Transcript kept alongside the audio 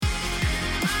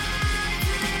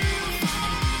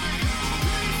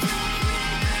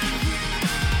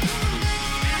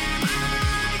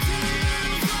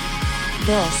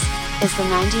This is the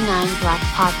 99 Black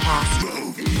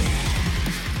Podcast.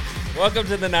 Welcome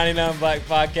to the 99 Black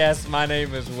Podcast. My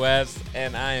name is Wes,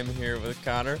 and I am here with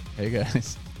Connor. Hey,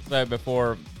 guys. So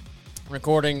before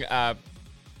recording, I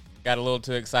got a little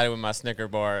too excited with my Snicker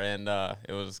bar, and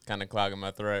it was kind of clogging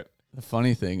my throat. The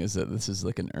funny thing is that this is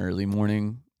like an early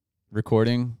morning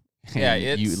recording. Yeah,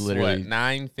 it's you literally,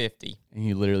 9:50. And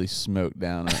you literally smoked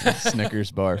down a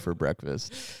Snickers bar for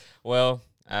breakfast. Well,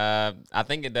 I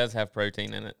think it does have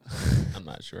protein in it. I'm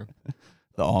not sure.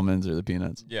 The almonds or the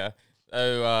peanuts? Yeah.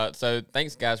 So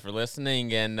thanks, guys, for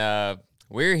listening, and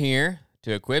we're here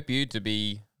to equip you to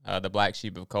be the black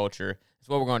sheep of culture. That's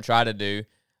what we're going to try to do.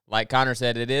 Like Connor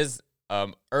said, it is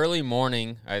early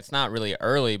morning. It's not really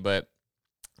early, but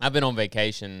I've been on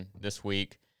vacation this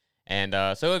week, and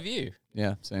so have you.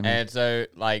 Yeah, same. And so,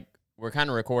 like, we're kind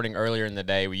of recording earlier in the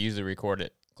day. We usually record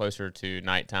it closer to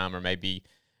nighttime or maybe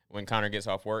when Connor gets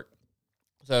off work.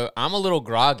 So I'm a little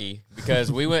groggy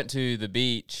because we went to the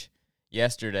beach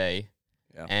yesterday.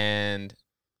 Yeah. And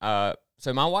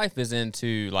so my wife is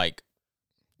into, like,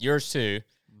 yours too,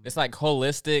 this, like,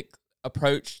 holistic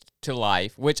approach to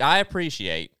life, which I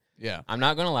appreciate. Yeah. I'm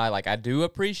not going to lie. Like, I do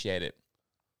appreciate it.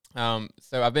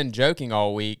 So I've been joking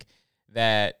all week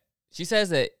that she says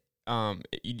that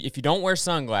if you don't wear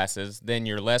sunglasses, then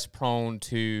you're less prone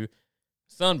to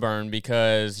sunburn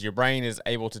because your brain is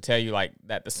able to tell you, like,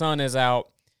 that the sun is out.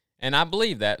 And I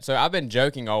believe that. So I've been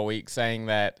joking all week saying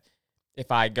that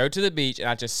if I go to the beach and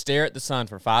I just stare at the sun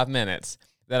for 5 minutes,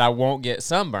 that I won't get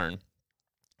sunburn.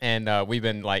 And we've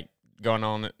been, like, going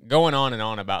on and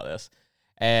on about this.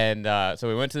 And so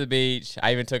we went to the beach.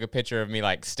 I even took a picture of me,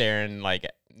 like, staring, like,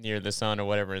 near the sun or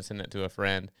whatever and sent it to a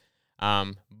friend.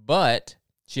 But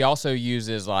she also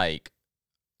uses, like,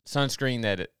 sunscreen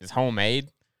that is homemade.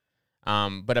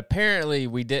 But apparently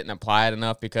we didn't apply it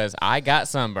enough because I got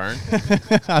sunburned.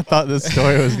 I thought this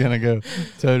story was going to go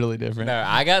totally different. No,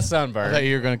 I got I sunburned. thought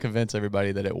you were going to convince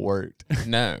everybody that it worked.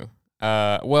 No.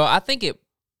 Well, I think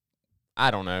I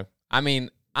don't know. I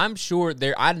mean, I'm sure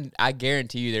I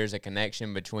guarantee you there's a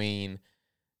connection between,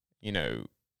 you know,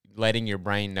 letting your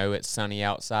brain know it's sunny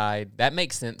outside. That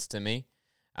makes sense to me.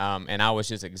 And I was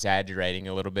just exaggerating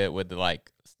a little bit with the,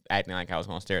 like, acting like I was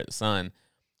going to stare at the sun.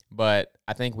 But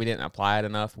I think we didn't apply it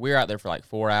enough. We were out there for like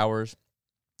 4 hours,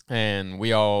 and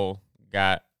we all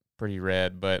got pretty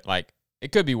red. But, like,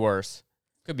 it could be worse.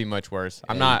 Could be much worse.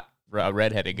 I'm not a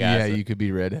redheaded guy. Yeah, so. you could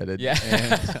be redheaded. Yeah.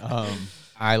 And,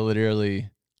 I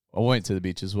went to the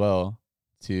beach as well,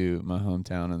 to my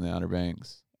hometown in the Outer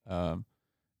Banks.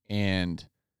 And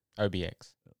OBX.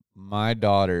 my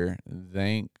daughter,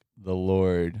 thank the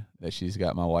Lord that she's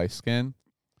got my wife's skin,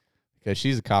 because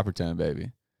she's a copper tone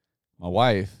baby. My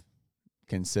wife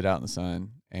can sit out in the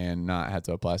sun and not have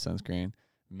to apply sunscreen.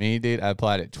 Me, dude, I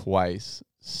applied it twice,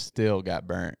 still got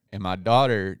burnt. And my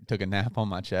daughter took a nap on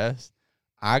my chest.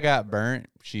 I got burnt.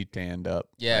 She tanned up,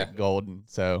 like golden.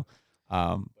 So,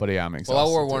 but yeah, I'm exhausted. Well, I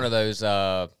wore one of those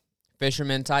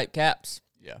fisherman type caps.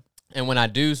 Yeah. And when I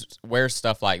do wear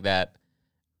stuff like that,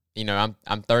 you know,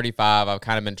 I'm 35. I've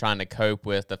kind of been trying to cope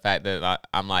with the fact that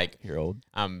I'm like, You're old.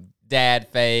 I'm dad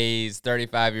phase,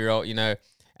 35-year-old, you know.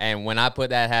 And when I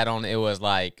put that hat on, it was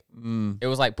like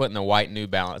putting the white New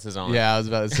Balances on. Yeah, I was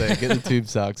about to say, get the tube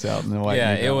socks out and the white.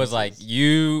 Yeah, New it was like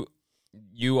Balances.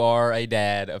 you are a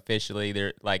dad officially.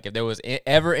 There, like, if there was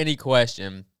ever any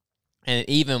question, and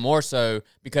even more so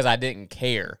because I didn't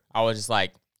care, I was just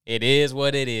like, it is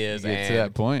what it is. You get and to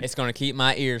that point. it's going to keep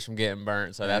my ears from getting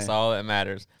burnt. So that's Right. all that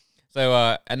matters.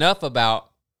 So enough about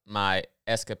my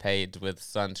escapades with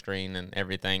sunscreen and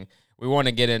everything. We want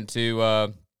to get into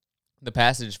the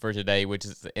passage for today, which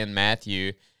is in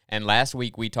Matthew. And last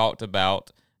week we talked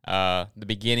about the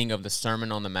beginning of the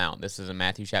Sermon on the Mount. This is in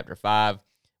Matthew chapter 5.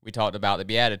 We talked about the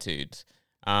Beatitudes.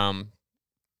 And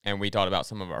we talked about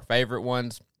some of our favorite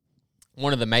ones.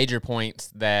 One of the major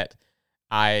points that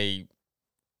I,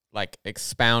 like,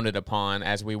 expounded upon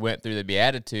as we went through the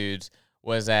Beatitudes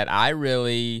was that I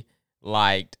really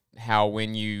liked how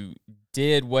when you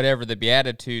did whatever the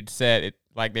Beatitude said,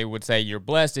 like they would say, you're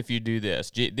blessed if you do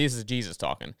this. This is Jesus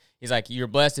talking. He's like, you're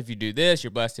blessed if you do this. You're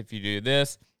blessed if you do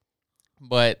this.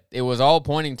 But it was all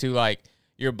pointing to, like,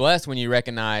 you're blessed when you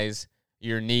recognize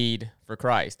your need for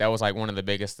Christ. That was, like, one of the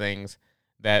biggest things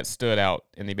that stood out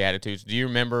in the Beatitudes. Do you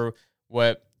remember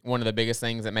what one of the biggest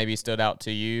things that maybe stood out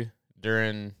to you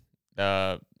during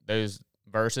those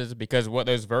verses? Because what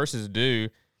those verses do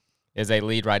is they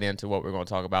lead right into what we're going to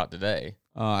talk about today.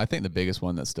 I think the biggest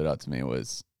one that stood out to me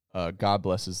was God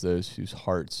blesses those whose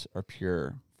hearts are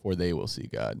pure, for they will see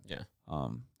God. Yeah.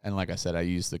 And like I said, I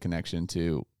used the connection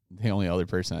to the only other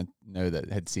person I know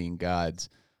that had seen God's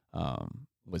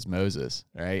was Moses,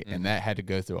 right? And that had to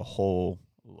go through a whole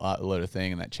load of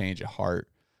thing, and that change of heart.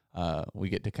 We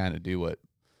get to kind of do what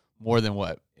more than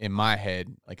what in my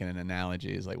head, like in an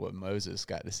analogy, is like what Moses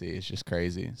got to see. It's just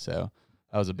crazy. So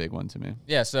that was a big one to me.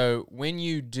 Yeah. So when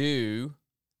you do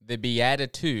the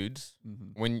Beatitudes,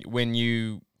 when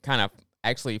you kind of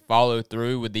actually follow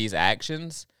through with these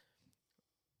actions,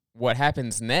 what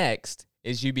happens next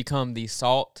is you become the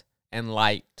salt and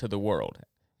light to the world.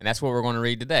 And that's what we're going to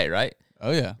read today, right?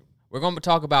 Oh, yeah. We're going to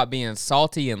talk about being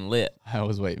salty and lit. I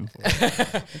was waiting for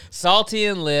it. Salty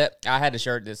and lit. I had a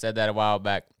shirt that said that a while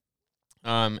back.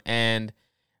 And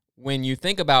when you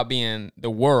think about being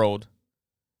the world,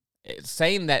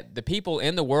 saying that the people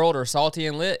in the world are salty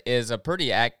and lit is a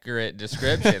pretty accurate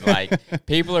description. Like,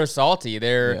 people are salty.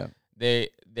 They're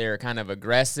kind of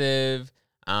aggressive,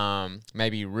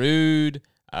 maybe rude,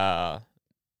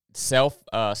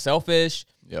 selfish.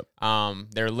 Yep.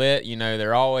 They're lit.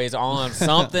 They're always on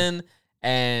something,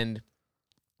 and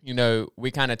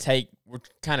we're kind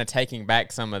of taking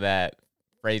back some of that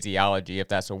phraseology, if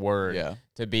that's a word. Yeah.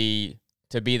 To be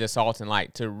the salt and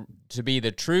light, to be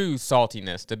the true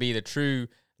saltiness, to be the true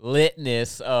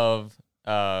litness of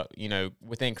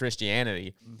within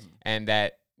Christianity, and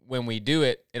that when we do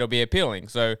it, it'll be appealing.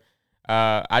 So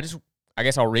I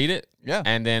guess I'll read it. Yeah.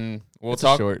 And then we'll It's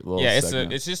talk. a short little yeah,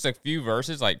 segment. it's just a few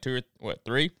verses, like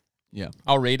three. Yeah.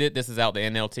 I'll read it. This is out the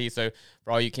NLT. So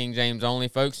for all you King James only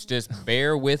folks, just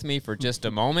bear with me for just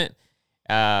a moment.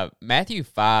 Matthew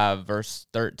 5, verse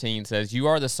 13 says, "You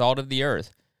are the salt of the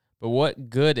earth, but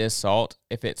what good is salt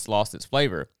if it's lost its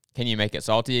flavor? Can you make it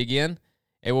salty again?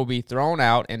 It will be thrown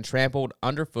out and trampled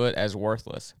underfoot as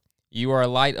worthless. You are a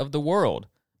light of the world,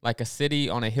 like a city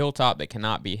on a hilltop that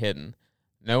cannot be hidden.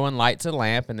 No one lights a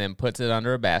lamp and then puts it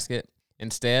under a basket.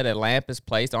 Instead, a lamp is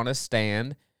placed on a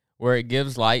stand where it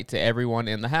gives light to everyone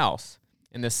in the house.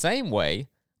 In the same way,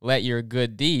 let your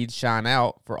good deeds shine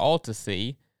out for all to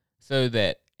see, so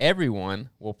that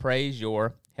everyone will praise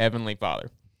your heavenly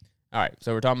Father." All right,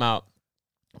 so we're talking about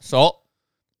salt,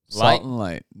 light. And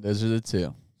light. Those are the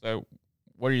two. So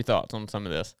what are your thoughts on some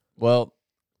of this? Well,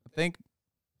 I think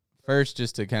first,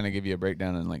 just to kind of give you a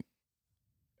breakdown, and like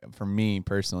for me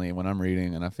personally, when I'm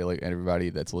reading, and I feel like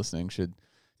everybody that's listening should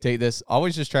take this,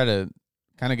 always just try to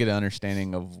kind of get an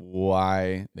understanding of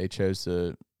why they chose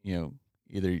to,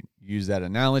 either use that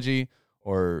analogy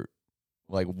or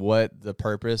like what the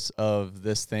purpose of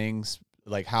this thing's,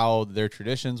 like how their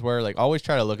traditions were. Like, always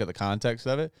try to look at the context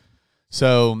of it.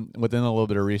 So within a little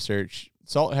bit of research,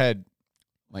 salt had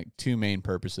like two main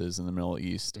purposes in the Middle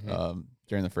East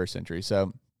during the first century.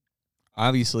 So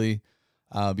obviously,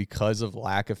 because of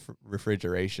lack of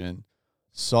refrigeration,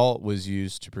 salt was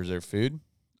used to preserve food.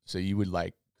 So you would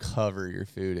like cover your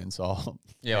food in salt.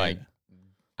 Yeah, like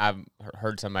I've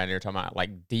heard somebody there talking about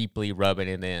like deeply rubbing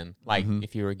it in. Like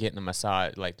if you were getting a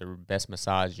massage, like the best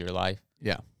massage of your life.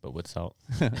 Yeah. But with salt.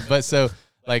 But so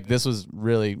like this was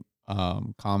really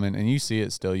common, and you see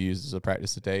it still used as a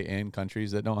practice today in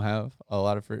countries that don't have a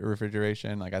lot of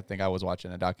refrigeration. Like, I think I was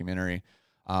watching a documentary,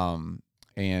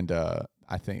 and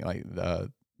I think like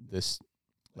this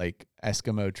like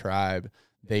Eskimo tribe,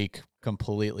 they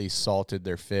completely salted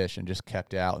their fish and just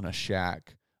kept it out in a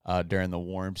shack during the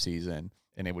warm season,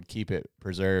 and they would keep it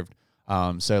preserved.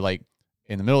 So like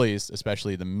in the Middle East,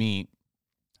 especially the meat,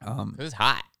 it's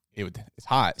hot. It's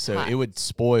hot, so it would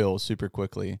spoil super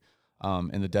quickly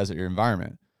in the desert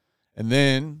environment. And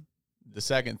then the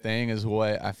second thing is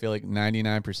what I feel like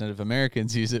 99% of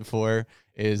Americans use it for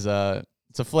is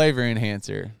it's a flavor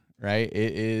enhancer, right?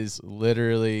 It is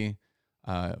literally.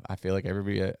 I feel like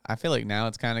now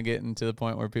it's kind of getting to the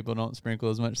point where people don't sprinkle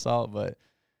as much salt, but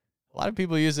a lot of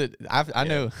people use it. I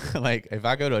know, like if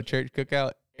I go to a church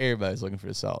cookout, everybody's looking for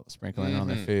the salt, sprinkling it on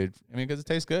their food. I mean, because it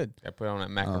tastes good. I put it on that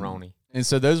macaroni. And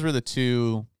so those were the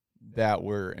two that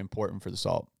were important for the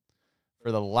salt.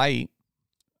 For the light,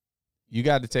 you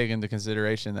got to take into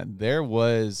consideration that there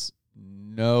was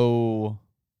no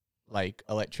like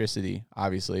electricity,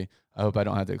 obviously. I hope I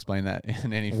don't have to explain that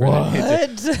in any further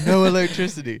detail. No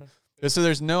electricity. So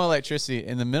there's no electricity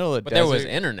in the middle of the desert. But there was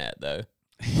internet, though.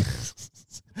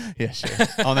 Yeah, sure.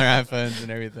 On their iPhones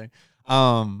and everything.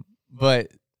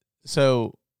 But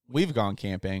so we've gone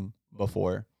camping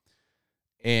before,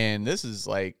 and this is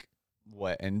like,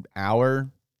 what, an hour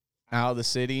out of the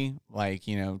city, like,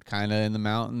 kind of in the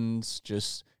mountains,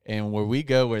 just, and where we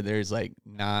go where there's like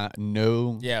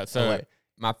no. Yeah, so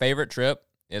my favorite trip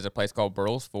is a place called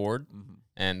Burles Ford,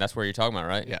 and that's where you're talking about,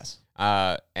 right? Yes.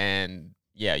 And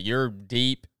yeah, you're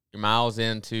deep, you're miles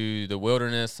into the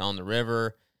wilderness on the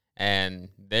river, and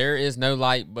there is no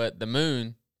light but the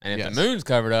moon. And if the moon's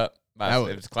covered up,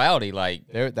 it was cloudy. Like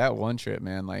that one trip,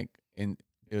 man, like it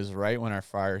was right when our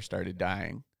fire started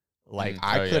dying. Like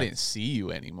I couldn't see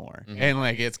you anymore. And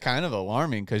like it's kind of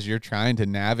alarming because you're trying to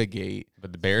navigate.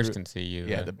 But the bears can see you.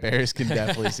 Yeah, the bears can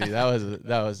definitely see. That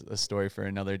was a story for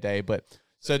another day. But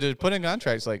so to put in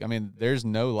contrast, like I mean, there's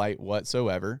no light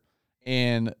whatsoever.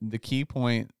 And the key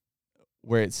point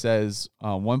where it says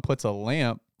one puts a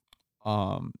lamp,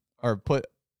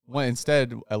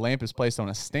 instead a lamp is placed on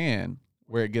a stand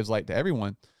where it gives light to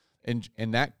everyone. And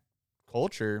in that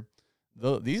culture,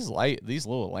 these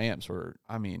little lamps were,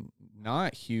 I mean,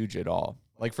 not huge at all.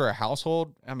 Like for a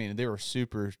household, I mean, they were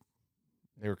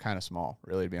kind of small,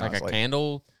 really, to be honest. Like a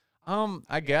candle?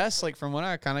 I guess, like from what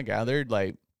I kind of gathered,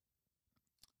 like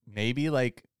maybe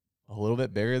like a little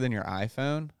bit bigger than your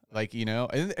iPhone. Like, you know,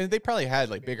 and they probably had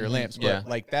like bigger lamps, but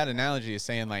like that analogy is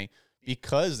saying like,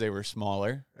 because they were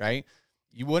smaller, right?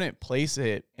 You wouldn't place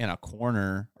it in a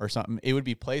corner or something. It would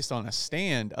be placed on a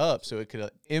stand up so it could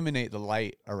emanate the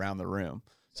light around the room.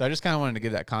 So I just kind of wanted to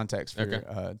give that context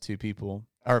for two people,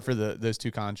 or for those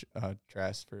two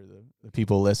contrasts for the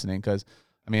people listening, because,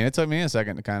 I mean, it took me a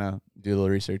second to kind of do a little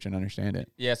research and understand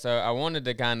it. Yeah, so I wanted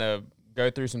to kind of go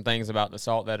through some things about the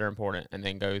salt that are important and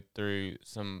then go through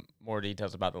some more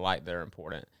details about the light that are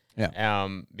important. Yeah.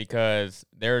 Because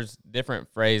there's different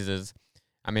phrases.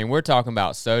 I mean, we're talking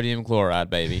about sodium chloride,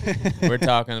 baby. We're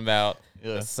talking about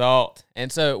the salt. And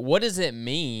so what does it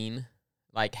mean?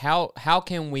 Like, how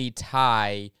can we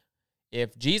tie,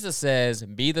 if Jesus says,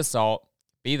 be the salt,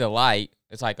 be the light,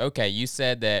 it's like, okay, you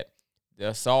said that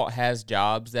the salt has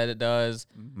jobs that it does.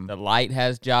 Mm-hmm. The light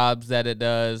has jobs that it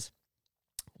does.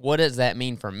 What does that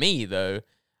mean for me, though?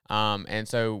 And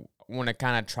so I want to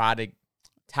kind of try to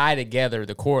tie together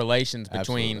the correlations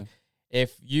between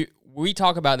we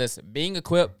talk about this being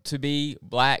equipped to be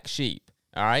black sheep,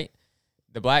 all right?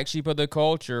 The black sheep of the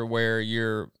culture where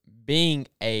you're being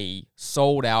a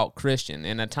sold-out Christian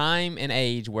in a time and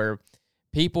age where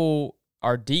people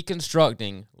are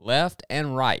deconstructing left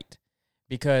and right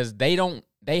because they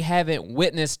haven't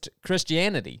witnessed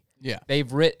Christianity. Yeah.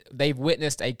 They've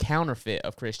witnessed a counterfeit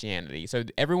of Christianity. So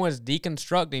everyone's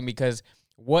deconstructing because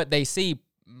what they see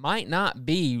might not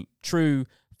be true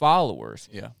followers.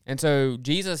 Yeah. And so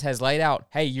Jesus has laid out,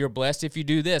 hey, you're blessed if you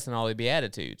do this and all the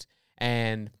Beatitudes.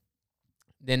 And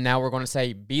then now we're going to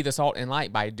say, be the salt and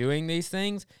light by doing these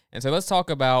things. And so let's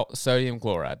talk about sodium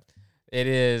chloride. It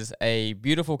is a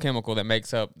beautiful chemical that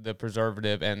makes up the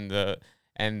preservative and the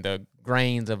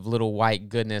grains of little white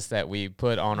goodness that we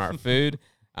put on our food.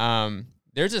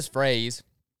 There's this phrase,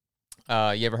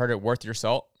 you ever heard it, worth your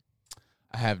salt?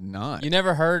 I have not. You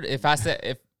never heard, we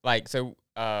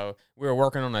were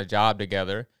working on a job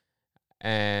together,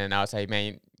 and I would say,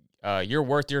 man, you're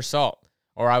worth your salt.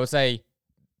 Or I would say,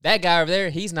 that guy over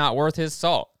there, he's not worth his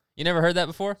salt. You never heard that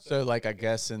before? So, like, I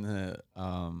guess in the,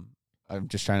 I'm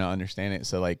just trying to understand it.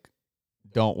 So, like,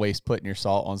 don't waste putting your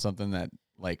salt on something that,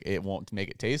 like, it won't make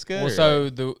it taste good? Well, so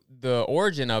the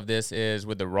origin of this is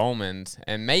with the Romans,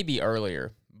 and maybe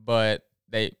earlier, but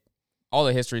all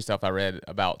the history stuff I read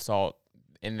about salt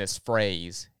in this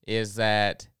phrase is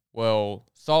that, well,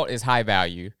 salt is high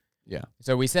value. Yeah.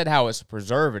 So we said how it's a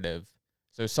preservative.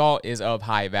 So salt is of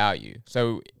high value.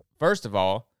 So first of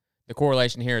all, the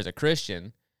correlation here as a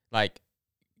Christian, like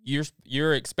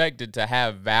you're expected to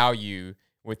have value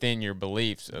within your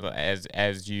beliefs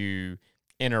as you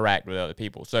interact with other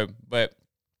people. So, but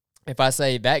if I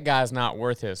say that guy's not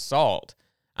worth his salt,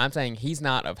 I'm saying he's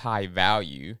not of high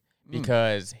value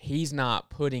because he's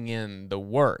not putting in the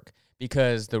work.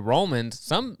 Because the Romans,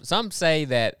 some say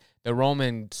that the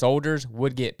Roman soldiers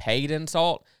would get paid in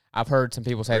salt. I've heard some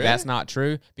people say that's not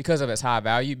true because of its high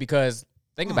value. Because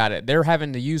think about it, they're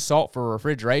having to use salt for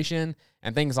refrigeration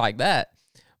and things like that.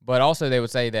 But also they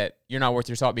would say that you're not worth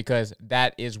your salt because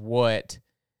that is what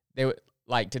they would,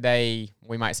 like today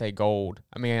we might say gold.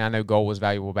 I mean, I know gold was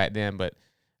valuable back then, but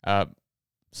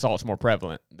salt's more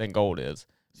prevalent than gold is.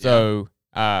 Yeah. So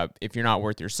if you're not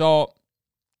worth your salt,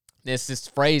 it's this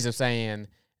phrase of saying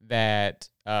that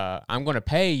I'm going to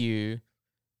pay you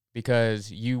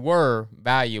because you were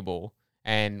valuable,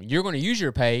 and you're going to use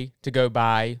your pay to go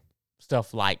buy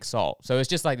stuff like salt. So it's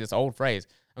just like this old phrase.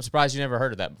 I'm surprised you never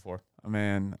heard of that before. Oh,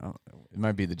 man, it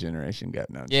might be the generation gap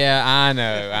now. Yeah,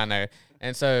 I know.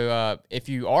 And so if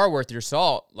you are worth your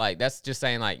salt, like that's just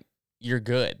saying like you're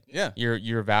good. Yeah.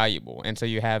 You're valuable, and so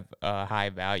you have high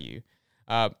value.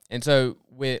 And so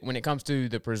when it comes to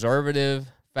the preservative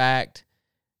fact,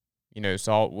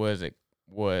 salt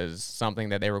was something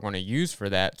that they were going to use for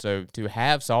that. So to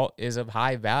have salt is of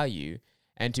high value,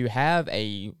 and to have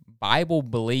a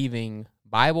Bible-believing,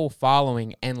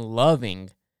 Bible-following, and loving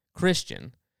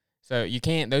Christian So you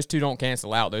can't; those two don't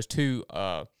cancel out. Those two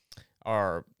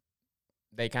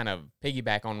they kind of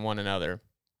piggyback on one another,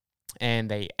 and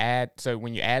they add. So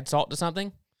when you add salt to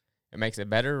something, it makes it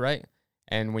better, right?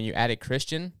 And when you add a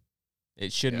Christian,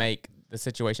 it should make the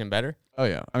situation better. Oh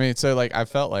yeah, I mean, so like I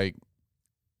felt like,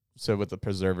 so with the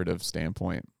preservative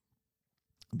standpoint,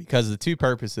 because the two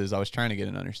purposes, I was trying to get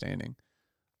an understanding.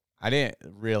 I didn't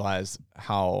realize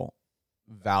how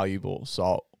valuable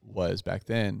salt was back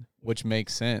then, which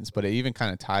makes sense, but it even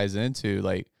kind of ties into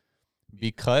like,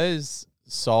 because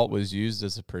salt was used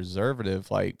as a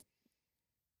preservative, like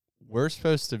we're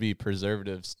supposed to be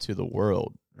preservatives to the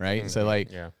world, right? So like,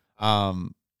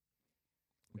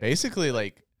 basically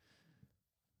like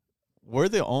we're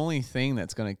the only thing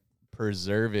that's going to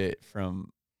preserve it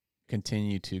from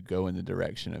continue to go in the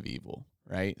direction of evil,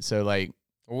 right? So like,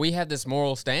 we have this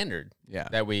moral standard yeah,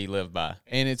 that we live by,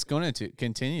 and it's going to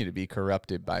continue to be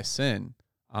corrupted by sin.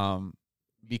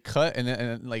 Because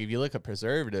and like if you look at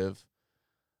preservative,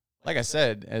 like I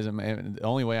said, as a man, the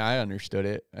only way I understood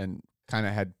it and kind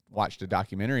of had watched a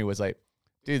documentary was like,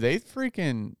 dude, they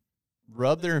freaking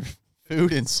rub their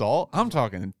food in salt. I'm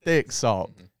talking thick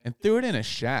salt, and threw it in a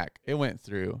shack. It went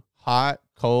through hot,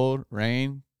 cold,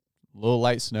 rain, little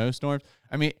light snowstorms.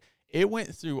 I mean, it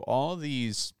went through all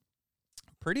these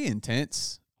pretty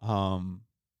intense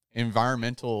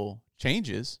environmental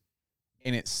changes,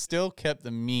 and it still kept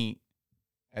the meat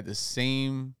at the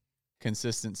same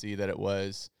consistency that it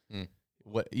was.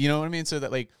 What, you know what I mean? So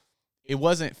that like it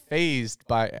wasn't phased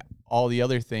by all the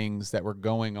other things that were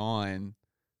going on.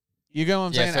 You know what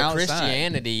I'm saying? So outside.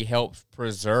 Christianity helps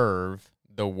preserve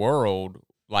the world.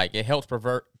 Like it helps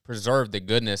preserve the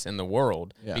goodness in the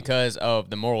world because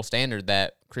of the moral standard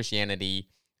that Christianity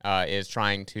is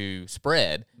trying to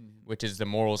spread, which is the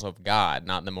morals of God,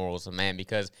 not the morals of man.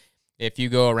 Because if you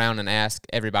go around and ask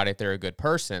everybody if they're a good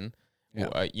person,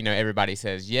 everybody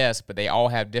says yes, but they all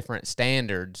have different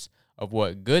standards of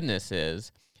what goodness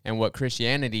is. And what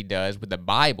Christianity does with the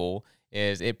Bible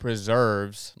is it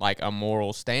preserves like a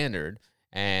moral standard.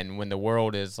 And when the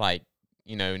world is like,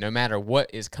 no matter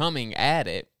what is coming at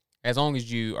it, as long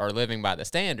as you are living by the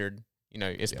standard,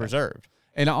 it's preserved.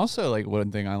 And also, like,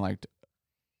 one thing I liked,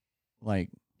 like,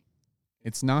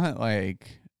 it's not like,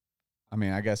 I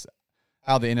mean, I guess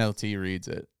how the NLT reads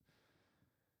it,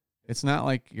 it's not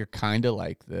like you're kind of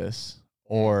like this,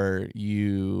 or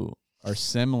you are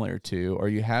similar to, or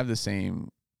you have the same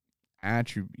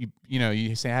attribute,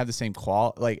 you say have the same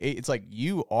quality. Like, it's like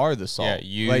you are the salt.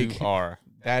 Yeah, you are.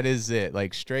 That is it.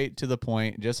 Like, straight to the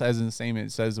point, just as in the same,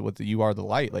 it says with the you are the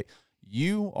light. Like,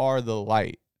 you are the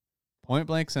light. Point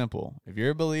blank simple. If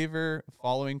you're a believer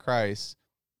following Christ,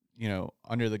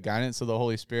 under the guidance of the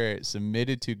Holy Spirit,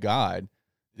 submitted to God,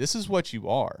 this is what you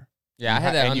are. Yeah, I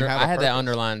had that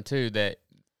underlined too, that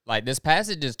like this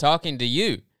passage is talking to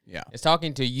you. Yeah. It's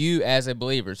talking to you as a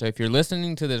believer. So if you're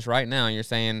listening to this right now and you're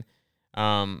saying,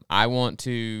 I want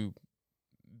to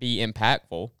be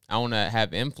impactful, I want to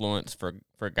have influence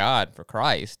for God, for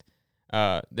Christ,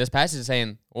 this passage is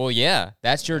saying, well, yeah,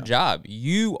 that's your job.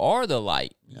 You are the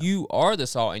light. Yeah. You are the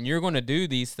salt, and you're going to do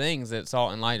these things that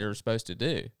salt and light are supposed to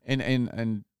do.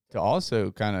 And to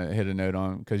also kind of hit a note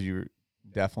on, because you were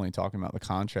definitely talking about the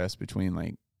contrast between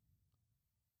like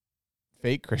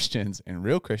fake Christians and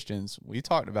real Christians. We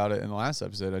talked about it in the last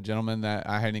episode. A gentleman that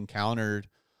I had encountered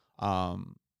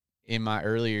in my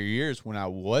earlier years when I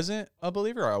wasn't a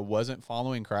believer, or I wasn't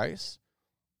following Christ.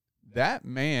 That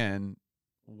man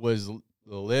was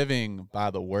living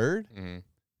by the word,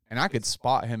 and I could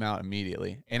spot him out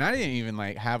immediately. And I didn't even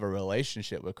like have a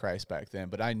relationship with Christ back then,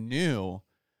 but I knew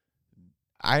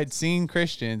I had seen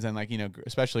Christians, and like,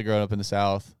 especially growing up in the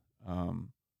South,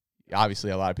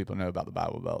 obviously a lot of people know about the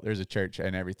Bible Belt. There's a church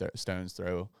and every stone's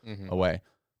throw away.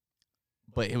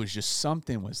 But it was just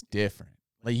something was different.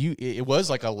 Like it was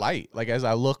like a light. Like as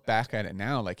I look back at it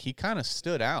now, like he kind of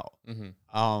stood out.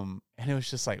 And it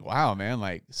was just like, wow, man,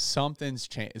 like something's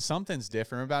changed. Something's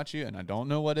different about you, and I don't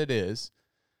know what it is.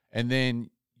 And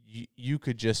then you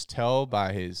could just tell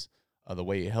by his the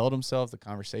way he held himself, the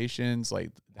conversations, like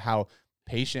how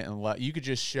patient and you could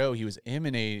just show he was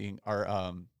emanating, or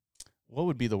what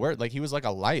would be the word? Like he was like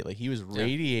a light. Like he was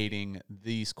radiating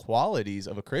these qualities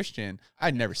of a Christian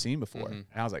I'd never seen before. And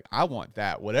I was like, I want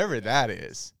that. Whatever that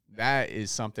is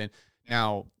something.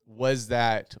 Now, was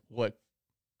that what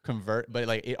but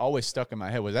like it always stuck in my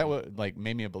head. Was that what like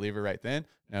made me a believer right then?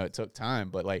 No, it took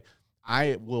time. But like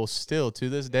I will still to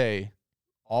this day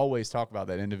always talk about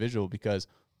that individual because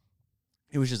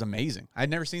it was just amazing. I'd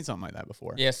never seen something like that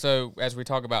before. Yeah, so as we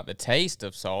talk about the taste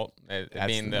of salt,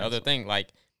 being the other thing,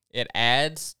 like it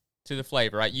adds to the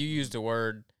flavor, right? You used the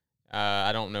word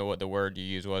I don't know what the word you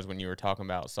used was when you were talking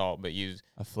about salt, but use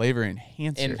A flavor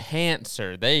enhancer.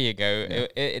 enhancer. There you go. Yeah.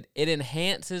 It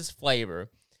enhances flavor.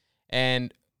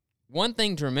 And one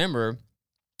thing to remember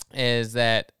is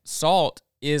that salt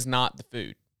is not the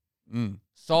food.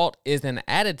 Salt is an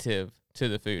additive to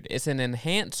the food. It's an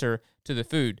enhancer to the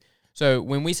food. So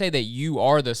when we say that you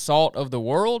are the salt of the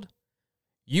world,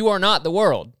 you are not the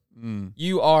world.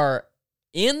 You are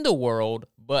in the world,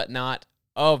 but not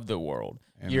of the world.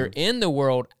 Amen. You're in the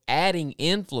world adding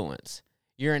influence.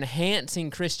 You're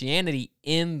enhancing Christianity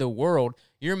in the world.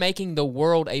 You're making the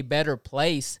world a better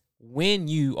place when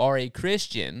you are a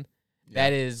Christian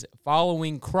that is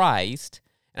following Christ.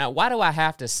 Now, why do I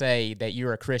have to say that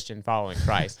you're a Christian following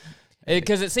Christ?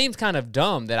 Because it seems kind of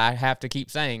dumb that I have to keep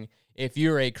saying, if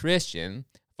you're a Christian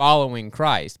following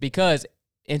Christ. Because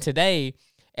in today,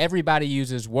 everybody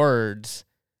uses words,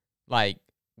 like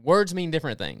words mean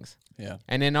different things. Yeah.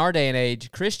 And in our day and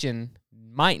age, Christian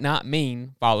might not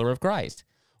mean follower of Christ.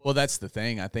 Well, that's the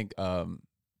thing. I think,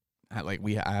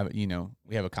 we have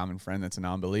a common friend that's a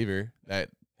non-believer that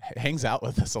hangs out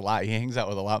with us a lot. He hangs out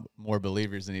with a lot more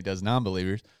believers than he does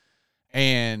non-believers,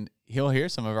 and he'll hear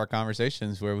some of our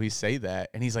conversations where we say that,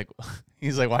 and he's like,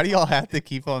 why do y'all have to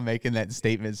keep on making that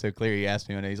statement so clear? He asked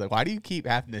me one day, he's like, why do you keep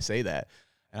having to say that?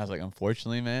 And I was like,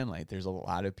 unfortunately, man, like there's a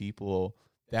lot of people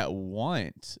that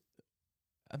want.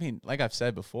 I mean, like I've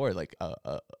said before, like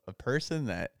a person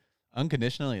that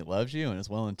unconditionally loves you and is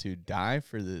willing to die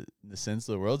for the sins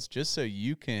of the world just so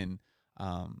you can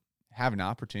have an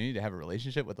opportunity to have a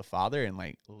relationship with the Father and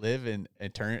like live in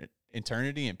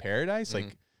eternity in paradise.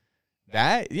 Like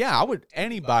that, yeah, I would,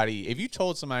 anybody, if you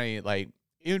told somebody, like,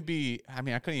 it would be, I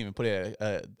mean, I couldn't even put it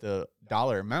the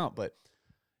dollar amount, but,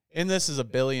 and this is $1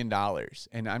 billion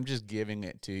and I'm just giving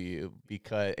it to you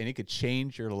because, and it could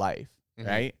change your life,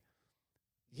 right?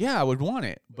 Yeah, I would want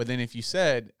it. But then if you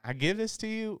said, I give this to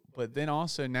you, but then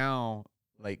also now,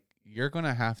 like, you're going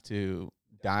to have to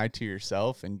die to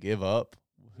yourself and give up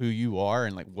who you are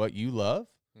and, like, what you love.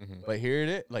 But here it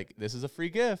is. Like, this is a free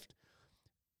gift.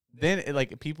 Then,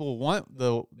 like, people want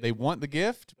the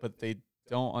gift, but they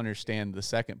don't understand the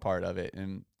second part of it.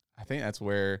 And I think that's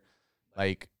where,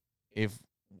 like, if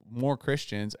more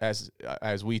Christians, as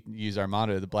we use our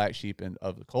motto, the black sheep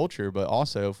of the culture, but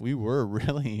also if we were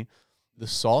really the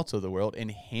salt of the world,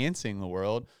 enhancing the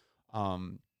world,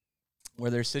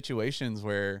 where there's situations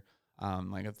where,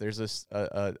 like if there's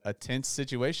a tense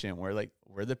situation where like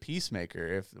we're the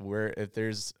peacemaker, if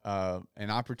there's an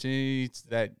opportunity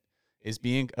that is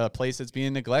being a place that's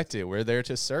being neglected, we're there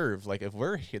to serve. Like if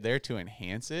we're there to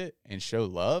enhance it and show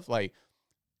love, like,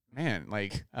 man,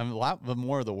 like a lot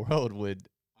more of the world would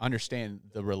understand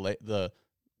the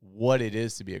what it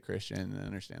is to be a Christian and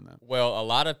understand that. Well, a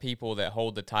lot of people that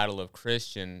hold the title of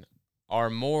Christian are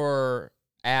more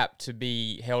apt to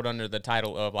be held under the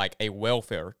title of like a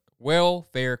welfare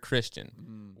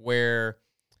Christian, where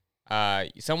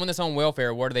someone that's on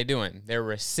welfare, what are they doing? They're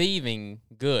receiving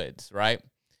goods, right?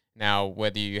 Now,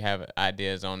 whether you have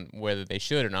ideas on whether they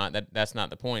should or not, that's not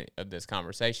the point of this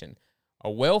conversation. A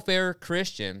welfare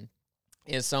Christian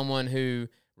is someone who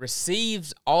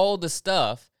receives all the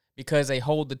stuff because they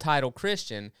hold the title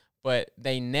Christian, but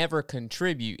they never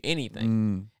contribute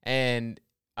anything. And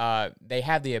they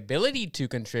have the ability to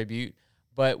contribute,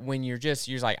 but when you're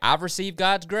like, I've received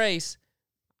God's grace,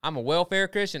 I'm a welfare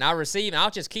Christian,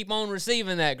 I'll just keep on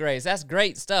receiving that grace. That's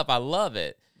great stuff. I love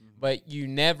it. But you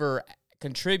never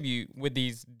contribute with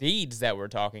these deeds that we're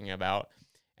talking about.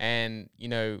 And, you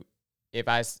know, if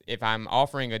I'm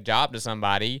offering a job to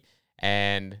somebody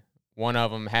and one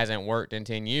of them hasn't worked in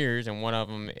 10 years and one of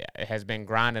them has been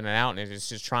grinding it out and is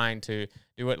just trying to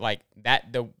do it like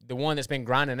that, the one that's been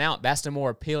grinding out, that's the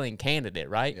more appealing candidate,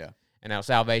 right? Yeah. And now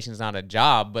salvation's not a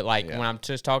job, but like when I'm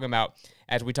just talking about,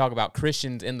 as we talk about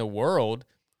Christians in the world,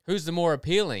 who's the more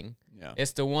appealing? Yeah.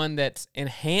 It's the one that's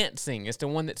enhancing. It's the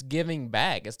one that's giving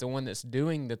back. It's the one that's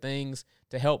doing the things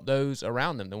to help those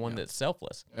around them, the one that's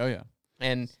selfless. Oh, yeah.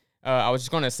 And I was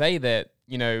just going to say that,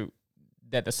 you know,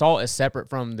 that the salt is separate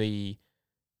from the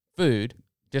food,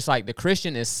 just like the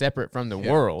Christian is separate from the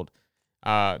world.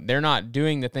 They're not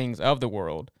doing the things of the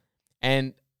world.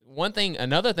 And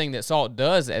another thing that salt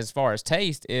does as far as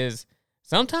taste is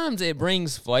sometimes it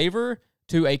brings flavor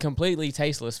to a completely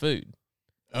tasteless food.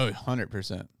 Oh,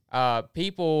 100%.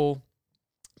 People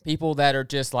that are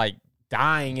just like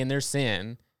dying in their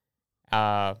sin,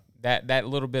 that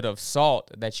little bit of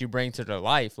salt that you bring to their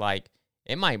life, like,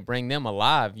 it might bring them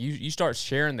alive. You start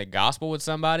sharing the gospel with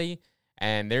somebody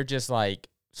and they're just like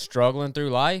struggling through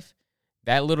life.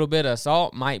 that little bit of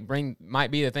salt might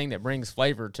be the thing that brings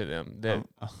flavor to them. That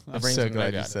I'm brings so them glad no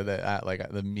you doubt. said that.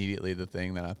 Immediately, the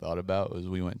thing that I thought about was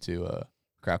we went to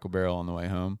Crackle Barrel on the way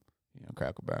home.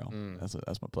 Crackle Barrel.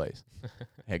 That's my place.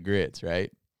 Had grits,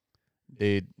 right?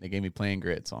 Dude, they gave me plain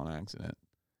grits on accident.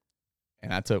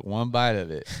 And I took one bite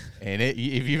of it. And if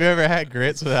you've ever had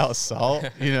grits without salt,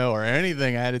 or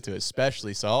anything added to it,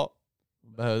 especially salt,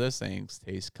 those things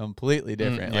taste completely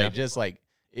different. Yeah. Like, just like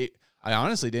it. I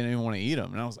honestly didn't even want to eat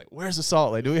them. And I was like, where's the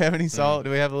salt? Like, do we have any salt? Do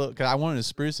we have a little? Because I wanted to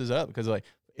spruce this up because, like,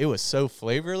 it was so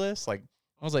flavorless. Like,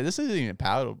 I was like, this isn't even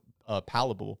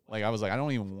palatable. Like, I was like, I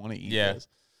don't even want to eat this.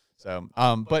 So,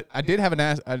 but I did have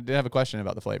a question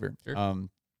about the flavor. Sure.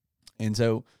 And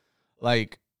so,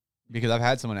 like, because I've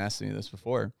had someone ask me this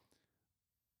before,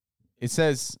 it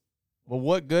says, well,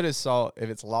 what good is salt if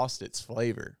it's lost its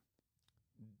flavor?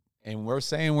 And we're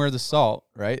saying we're the salt,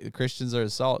 right? The Christians are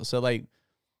the salt. So, like,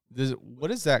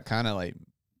 what is that kind of, like,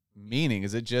 meaning?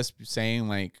 Is it just saying,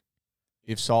 like,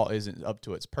 if salt isn't up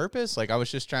to its purpose? Like, I was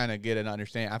just trying to get an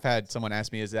understanding. I've had someone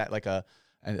ask me, is that like a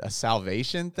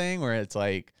salvation thing where it's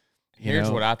like,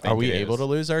 Here's what I think are we it able is. to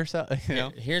lose ourselves?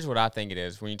 Here's what I think it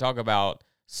is. When you talk about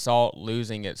salt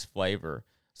losing its flavor,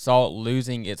 salt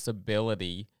losing its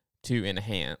ability to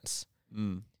enhance,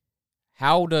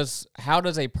 how does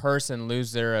a person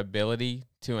lose their ability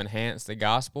to enhance the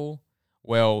gospel?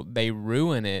 Well, they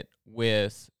ruin it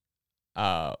with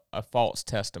a false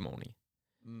testimony.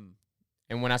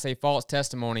 And when I say false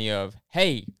testimony of,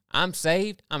 hey, I'm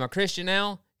saved, I'm a Christian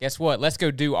now, guess what? Let's go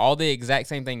do all the exact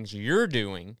same things you're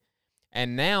doing.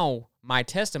 And now my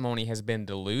testimony has been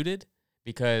diluted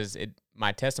because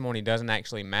my testimony doesn't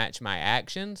actually match my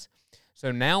actions.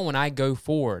 So now when I go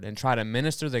forward and try to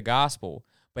minister the gospel,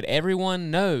 but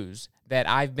everyone knows that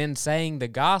I've been saying the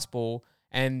gospel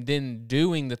and then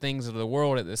doing the things of the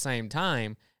world at the same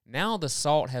time, now the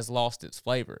salt has lost its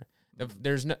flavor.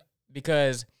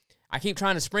 Because I keep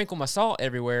trying to sprinkle my salt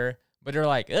everywhere, but they're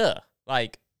like, ugh,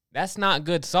 like, that's not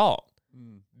good salt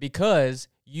because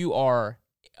you are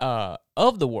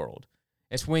of the world.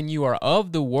 It's when you are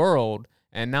of the world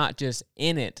and not just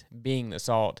in it being the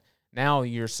salt. Now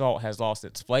your salt has lost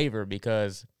its flavor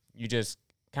because you just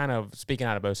kind of speaking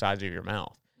out of both sides of your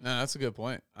mouth. No, that's a good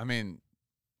point. I mean,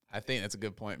 I think that's a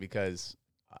good point because,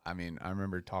 I mean, I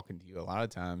remember talking to you a lot of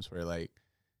times where, like,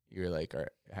 you were like,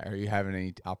 are you having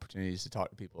any opportunities to talk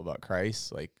to people about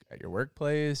Christ, like at your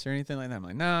workplace or anything like that? I'm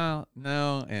like,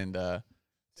 no. And it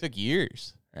took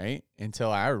years, right?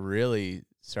 Until I really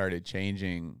started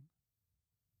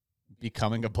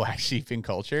becoming a black sheep in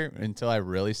culture, until I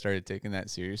really started taking that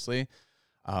seriously.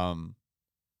 I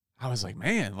was like,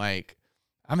 man, like,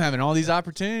 I'm having all these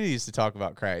opportunities to talk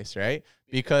about Christ, right?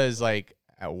 Because, like,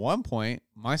 at one point,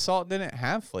 my salt didn't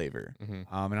have flavor. And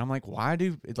I'm like, why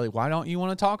don't you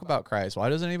want to talk about Christ? Why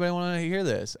doesn't anybody want to hear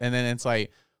this? And then it's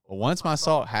like, well, once my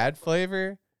salt had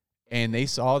flavor and they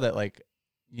saw that, like,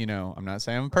 I'm not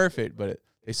saying I'm perfect, but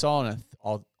they saw an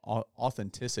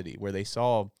authenticity where they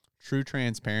saw true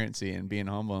transparency and being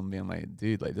humble and being like,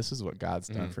 dude, like, this is what God's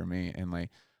done for me. And,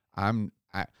 like,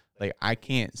 I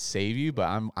can't save you,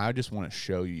 but I just want to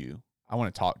show you. I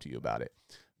want to talk to you about it.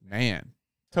 Man,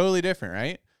 totally different,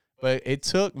 right? But it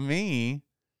took me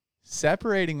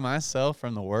separating myself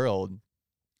from the world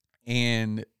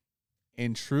and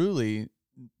truly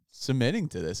submitting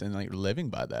to this and, like, living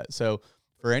by that. So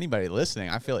for anybody listening,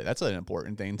 I feel like that's an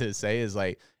important thing to say is,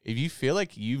 like, if you feel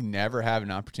like you never have an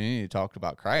opportunity to talk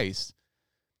about Christ,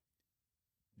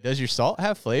 does your salt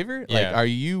have flavor? Yeah. Like, are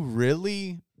you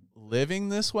really living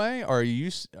this way? Or are you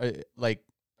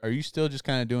still just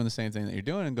kind of doing the same thing that you're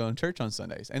doing and going to church on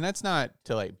Sundays? And that's not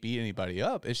to, like, beat anybody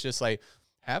up. It's just, like,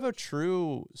 have a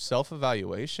true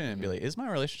self-evaluation and be like, is my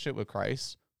relationship with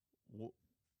Christ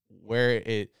where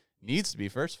it needs to be,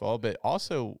 first of all, but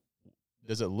also,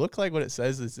 does it look like what it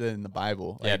says is in the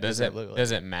Bible? Yeah, like, does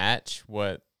it match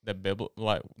what the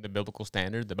biblical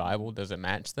standard, the Bible, does it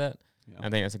match that? Yeah. I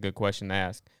think that's a good question to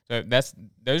ask. So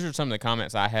those are some of the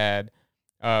comments I had.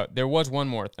 There was one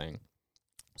more thing.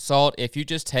 Salt, if you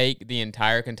just take the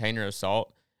entire container of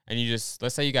salt and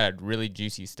let's say you got a really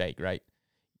juicy steak, right?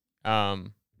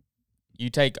 You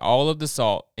take all of the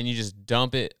salt and you just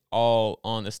dump it all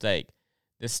on the steak.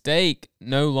 The steak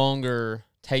no longer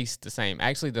tastes the same.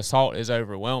 Actually, the salt is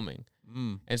overwhelming.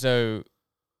 And so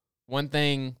one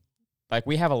thing, like,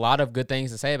 we have a lot of good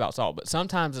things to say about salt, but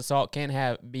sometimes the salt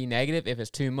can be negative if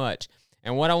it's too much.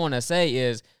 And what I want to say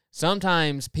is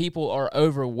sometimes people are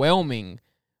overwhelming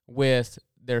with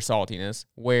their saltiness,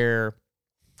 where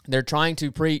they're trying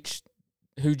to preach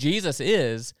who Jesus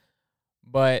is,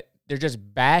 but they're just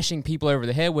bashing people over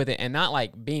the head with it and not,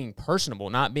 like, being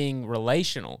personable, not being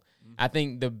relational. I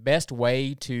think the best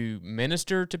way to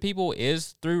minister to people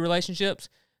is through relationships.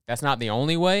 That's not the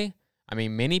only way. I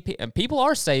mean, many people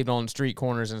are saved on street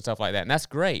corners and stuff like that, and that's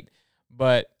great.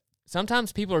 But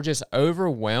sometimes people are just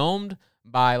overwhelmed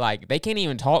by, like, they can't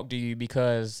even talk to you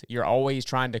because you're always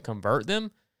trying to convert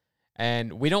them.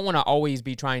 And we don't want to always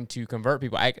be trying to convert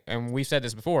people. And we've said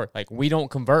this before, like, we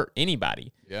don't convert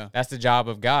anybody. Yeah. That's the job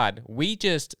of God. We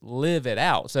just live it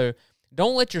out. So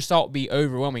don't let your salt be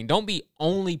overwhelming. Don't be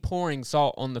only pouring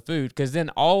salt on the food, because then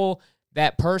all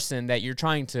that person that you're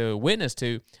trying to witness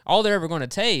to, all they're ever going to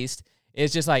taste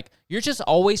is just like, you're just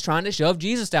always trying to shove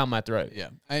Jesus down my throat. Yeah.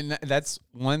 And that's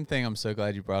one thing I'm so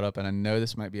glad you brought up. And I know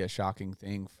this might be a shocking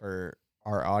thing for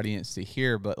our audience to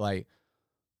hear, but like,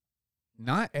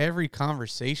 not every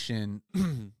conversation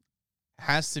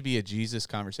has to be a Jesus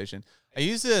conversation. I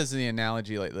use it as the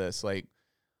analogy like this. Like,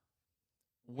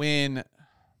 when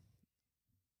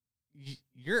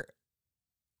you're...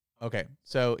 Okay,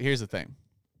 so here's the thing.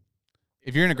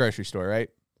 If you're in a grocery store, right,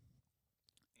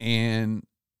 and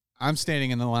I'm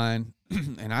standing in the line,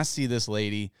 and I see this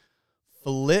lady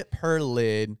flip her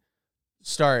lid,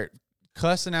 start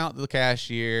cussing out the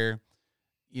cashier,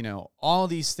 you know, all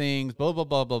these things, blah, blah,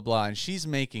 blah, blah, blah, and she's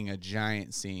making a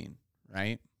giant scene,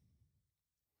 right?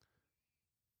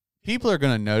 People are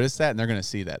going to notice that, and they're going to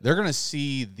see that. They're going to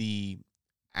see the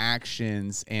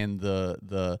actions and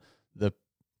the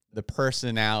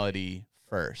personality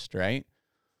first, right?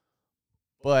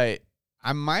 But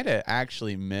I might have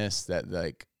actually missed that,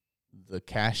 like, the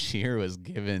cashier was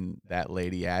giving that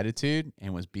lady attitude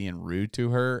and was being rude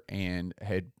to her and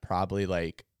had probably,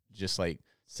 like, just, like,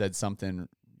 said something,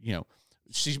 you know,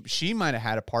 she might have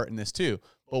had a part in this too.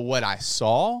 But what I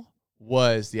saw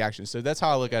was the action. So that's how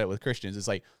I look at it with Christians. It's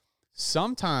like,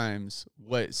 sometimes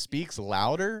what speaks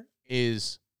louder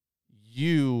is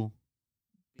you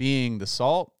being the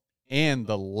salt and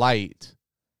the light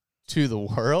to the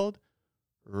world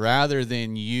rather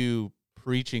than you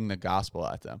preaching the gospel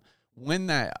at them. When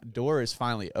that door is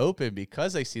finally open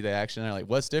because they see the action, they're like,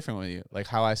 what's different with you? Like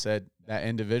how I said, that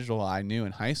individual I knew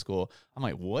in high school, I'm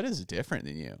like, what is different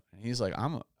than you? And he's like,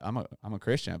 I'm a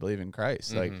Christian. I believe in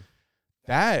Christ. Like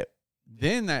that,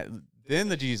 then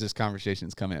the Jesus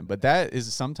conversations come in. But that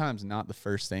is sometimes not the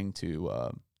first thing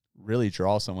to really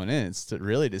draw someone in. It's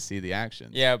to see the action.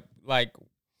 Yeah, like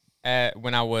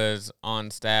when I was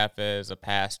on staff as a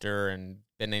pastor and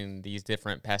been in these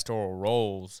different pastoral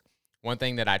roles, one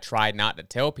thing that I tried not to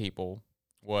tell people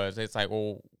was, it's like,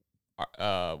 well,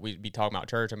 we'd be talking about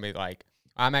church and be like,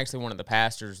 I'm actually one of the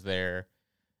pastors there.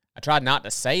 I tried not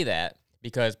to say that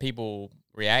because people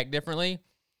react differently,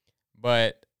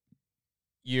 but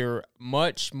you're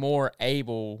much more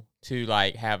able to,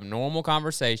 like, have normal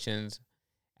conversations,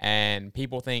 and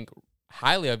people think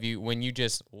highly of you when you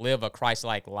just live a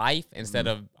Christ-like life instead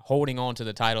of holding on to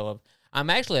the title of,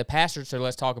 I'm actually a pastor, so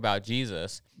let's talk about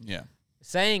Jesus. Yeah.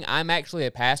 Saying I'm actually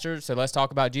a pastor, so let's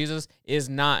talk about Jesus is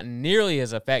not nearly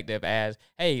as effective as,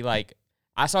 hey, like,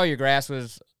 I saw your grass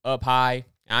was up high,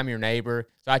 I'm your neighbor,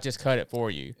 so I just cut it for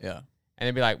you. Yeah. And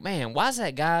they'd be like, man, why is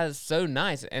that guy so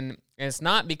nice? And it's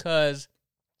not because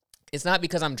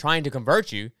I'm trying to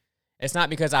convert you. It's not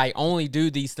because I only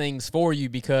do these things for you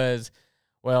because,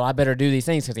 well, I better do these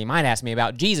things because he might ask me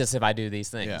about Jesus if I do these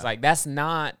things. Yeah. Like, that's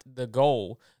not the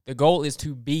goal. The goal is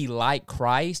to be like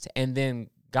Christ, and then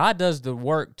God does the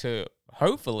work to,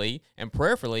 hopefully and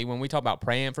prayerfully, when we talk about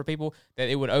praying for people, that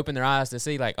it would open their eyes to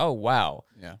see, like, oh, wow,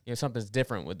 something's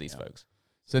different with these folks.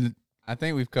 So I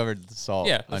think we've covered the salt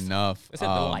enough. Let's hit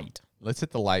the light. Let's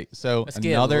hit the light. So let's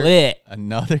get lit.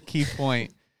 Another key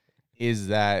point is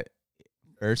that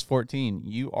verse 14,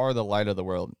 you are the light of the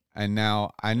world. And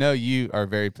now I know you are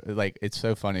very, like, it's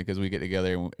so funny because we get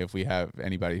together and if we have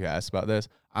anybody who asks about this,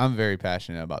 I'm very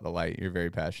passionate about the light. You're very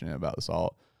passionate about the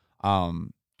salt.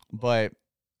 But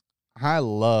I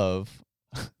love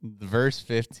verse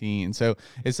 15. So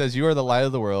it says, you are the light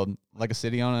of the world, like a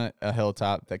city on a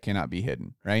hilltop that cannot be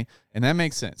hidden, right? And that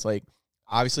makes sense. Like,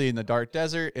 obviously in the dark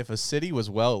desert, if a city was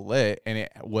well lit and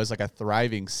it was like a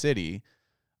thriving city,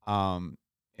 and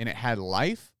it had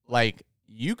life, like,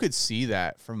 you could see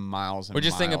that from miles and miles. Or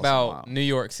just think about New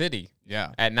York City.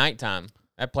 Yeah. At nighttime,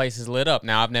 that place is lit up.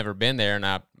 Now, I've never been there, and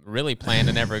I really plan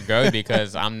to never go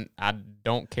because I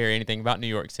don't care anything about New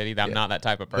York City. I'm not that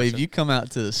type of person. But if you come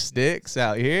out to the sticks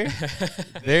out here,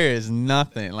 there is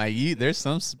nothing. Like, there's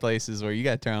some places where you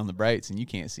got to turn on the brights and you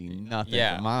can't see nothing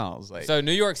for miles. Like, so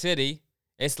New York City,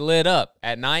 it's lit up.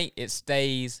 At night, it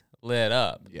stays lit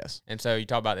up. Yes. And so you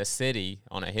talk about this city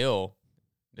on a hill,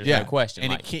 There's no question.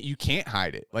 And like, you can't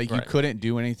hide it. Like, you Right. couldn't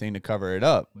do anything to cover it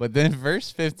up. But then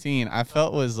verse 15, I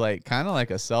felt was like kind of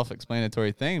like a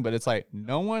self-explanatory thing, but it's like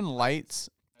no one lights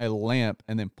a lamp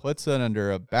and then puts it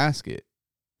under a basket.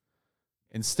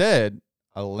 Instead,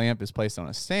 a lamp is placed on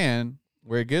a stand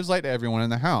where it gives light to everyone in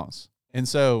the house. And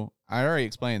so I already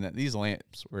explained that these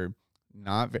lamps were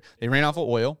they ran off of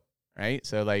oil, right?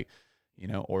 So like,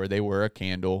 or they were a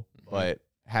candle, but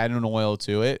had an oil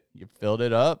to it. You filled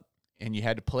it up and you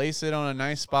had to place it on a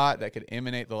nice spot that could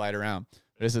emanate the light around.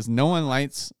 But it says no one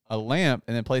lights a lamp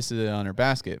and then places it on her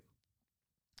basket.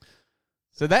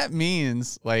 So that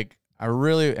means, like,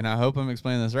 and I hope I'm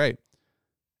explaining this right.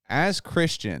 As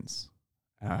Christians,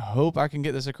 and I hope I can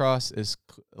get this across as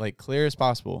clear as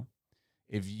possible.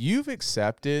 If you've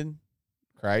accepted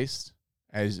Christ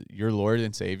as your Lord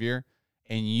and Savior,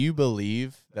 and you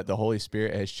believe that the Holy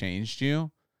Spirit has changed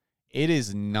you, it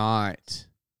is not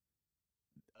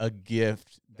a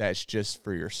gift that's just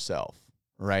for yourself,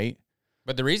 right?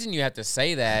 but the reason you have to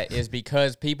say that is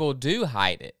because people do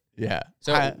hide it. Yeah.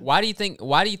 So why do you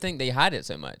think they hide it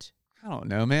so much? I don't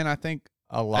know, man. I think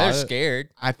a lot They're scared.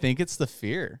 I think it's the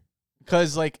fear.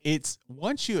 Because, like, it's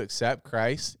once you accept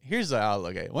Christ, here's how I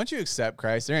look at it. Once you accept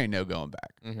Christ, there ain't no going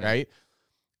back, right?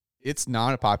 It's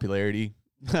not a popularity.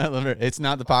 It's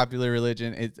not the popular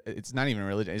religion. It's not even a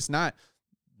religion. It's not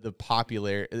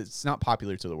popular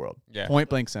to the world. Yeah. Point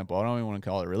blank simple. I don't even want to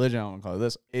call it religion. I don't want to call it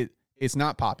this. It's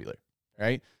not popular,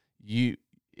 right?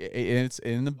 It's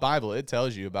in the Bible. It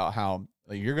tells you about how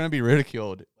you're going to be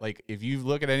ridiculed. Like, if you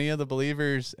look at any of the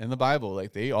believers in the Bible,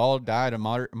 like, they all died a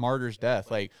martyr's death.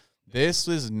 Like, this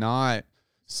is not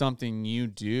something you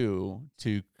do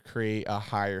to create a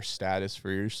higher status for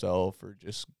yourself or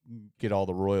just get all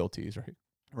the royalties,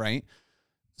 right?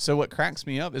 So what cracks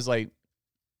me up is, like,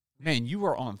 man, you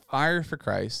are on fire for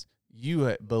Christ.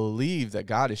 You believe that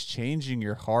God is changing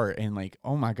your heart, and like,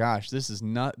 oh my gosh, there's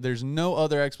no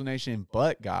other explanation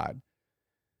but God.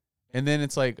 And then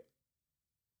it's like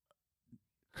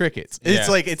crickets. Yeah. It's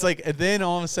like, and then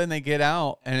all of a sudden they get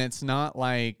out, and it's not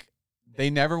like they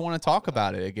never want to talk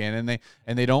about it again,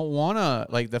 and they don't want to,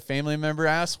 like, the family member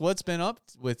asks what's been up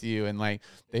with you, and like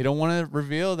they don't want to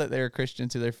reveal that they're a Christian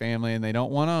to their family, and they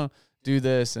don't want to do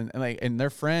this, and their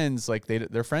friends, like,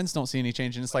 their friends don't see any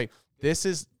change, and it's like,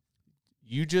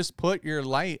 you just put your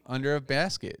light under a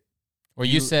basket. Well,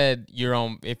 you said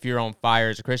if you're on fire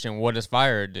as a Christian, what does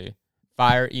fire do?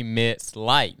 Fire emits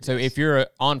light. So if you're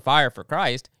on fire for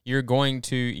Christ, you're going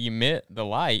to emit the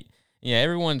light. Yeah,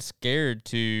 everyone's scared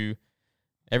to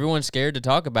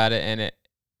talk about it, and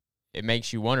it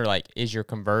makes you wonder, like, is your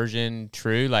conversion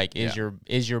true? Like, is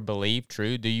your belief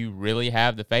true? Do you really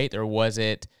have the faith, or was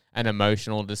it an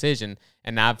emotional decision?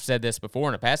 And I've said this before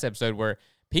in a past episode where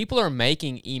people are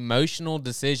making emotional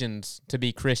decisions to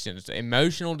be Christians,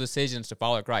 emotional decisions to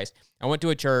follow Christ. I went to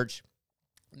a church.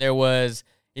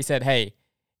 He said, hey,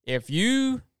 if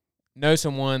you know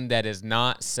someone that is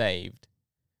not saved,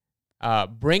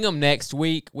 bring them next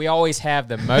week. We always have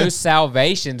the most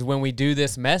salvations when we do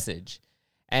this message.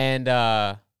 And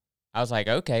I was like,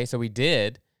 okay, so we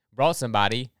brought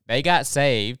somebody. They got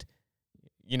saved,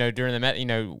 during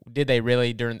the, did they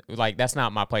really that's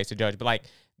not my place to judge, but like,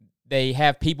 they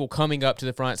have people coming up to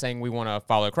the front saying we want to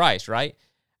follow Christ, right?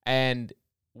 And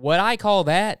what I call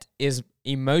that is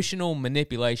emotional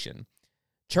manipulation.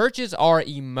 Churches are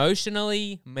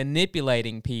emotionally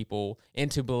manipulating people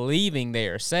into believing they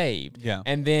are saved. Yeah.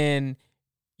 And then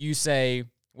you say,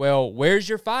 well, where's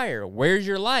your fire? Where's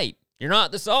your light? You're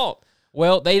not the salt.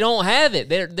 Well, they don't have it.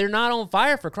 They're not on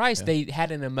fire for Christ. Yeah. They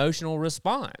had an emotional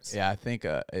response. Yeah, I think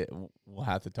we'll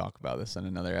have to talk about this in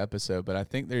another episode, but I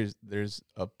think there's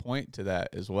a point to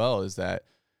that as well, is that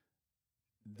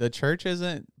the church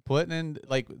isn't putting in,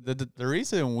 like, the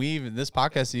reason this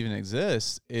podcast even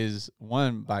exists is,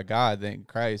 one, by God, thank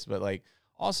Christ, but like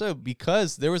also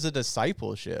because there was a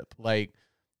discipleship. Like,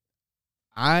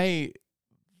 I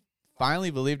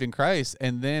finally believed in Christ,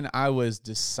 and then I was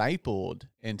discipled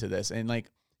into this. And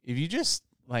like, if you're just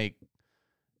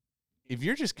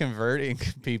converting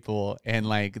people and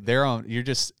like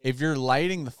if you're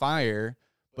lighting the fire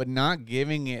but not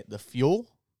giving it the fuel.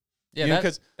 Yeah,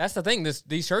 that's the thing.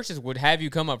 These churches would have you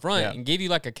come up front and give you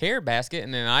like a care basket,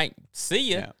 and then I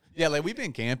see you. Yeah, like, we've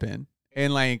been camping,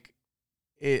 and like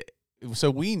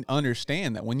so we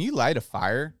understand that when you light a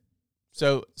fire,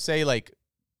 so say, like,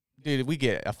 dude, we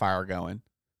get a fire going,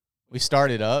 we start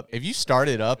it up. If you start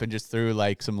it up and just threw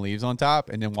like some leaves on top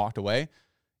and then walked away,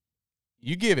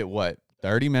 you give it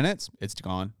 30 minutes, it's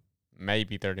gone.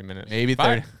 Maybe 30 minutes. Maybe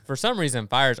 30. For some reason,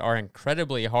 fires are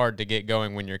incredibly hard to get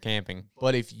going when you're camping.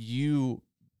 But if you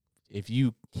if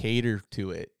you cater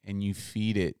to it and you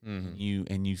feed it, and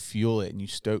you fuel it and you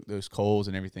stoke those coals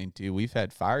and everything too. We've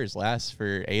had fires last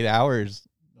for 8 hours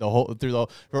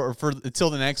for until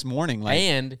the next morning. Like,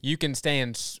 and you can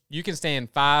stand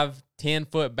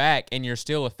 5-10 foot back and you're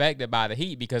still affected by the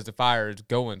heat because the fire is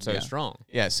going so strong.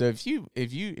 Yeah. So if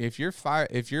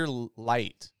you're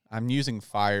light, I'm using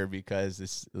fire because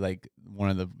it's like one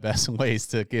of the best ways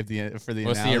to give for the.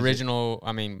 Well, it's analogy. the original.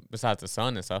 I mean, besides the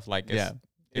sun and stuff, like It's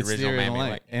the original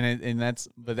light. man-made, and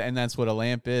that's what a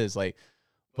lamp is like.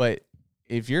 But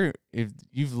if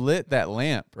you've lit that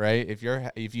lamp, right? If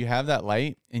you have that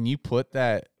light and you put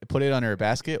it under a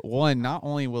basket, one, not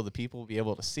only will the people be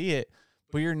able to see it,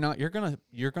 but you're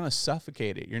gonna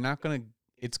suffocate it.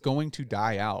 It's going to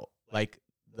die out. Like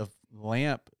the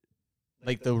lamp,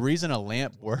 like the reason a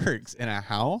lamp works in a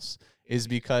house is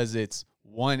because it's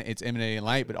emanating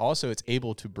light, but also it's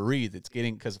able to breathe. It's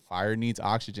because fire needs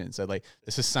oxygen. So like,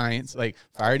 this is science. Like,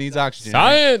 fire needs oxygen.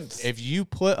 Science. Right? If you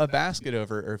put a basket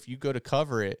over, or if you go to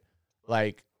cover it,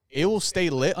 like, it will stay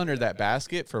lit under that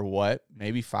basket for what?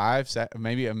 Maybe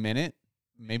maybe a minute,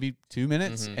 maybe 2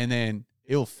 minutes, and then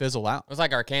it will fizzle out. It's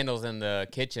like our candles in the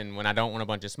kitchen. When I don't want a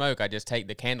bunch of smoke, I just take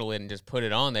the candle lid and just put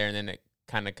it on there, and then it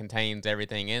kind of contains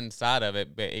everything inside of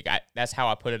it. But that's how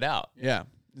I put it out. Yeah.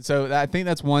 So I think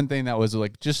that's one thing that was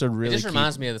like just a really. It just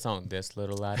reminds me of the song "This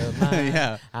Little Light of Mine."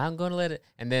 Yeah. I'm gonna let it.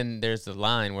 And then there's the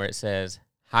line where it says,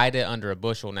 "Hide it under a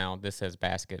bushel." Now this says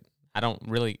basket.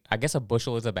 I guess a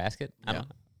bushel is a basket.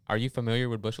 Are you familiar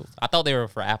with bushels? I thought they were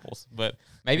for apples, but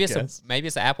maybe it's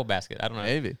an apple basket. I don't know.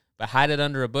 Maybe. But hide it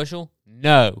under a bushel?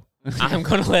 No. I'm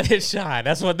gonna let it shine.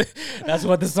 That's what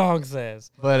the song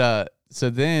says. But so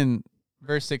then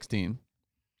verse 16.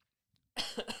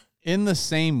 In the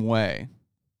same way.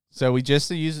 So we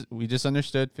just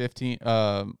understood 15.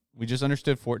 We just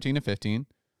understood 14 and 15.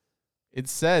 It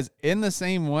says, in the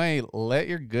same way, let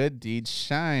your good deeds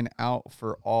shine out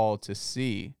for all to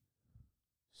see,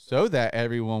 so that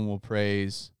everyone will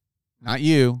praise, not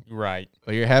you, right,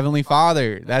 but your heavenly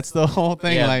Father. That's the whole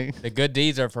thing. Yeah, like, the good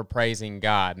deeds are for praising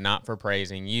God, not for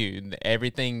praising you.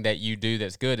 Everything that you do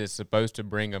that's good is supposed to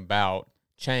bring about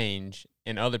change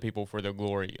in other people for the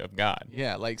glory of God.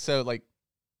 Yeah,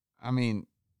 I mean,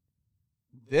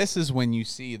 this is when you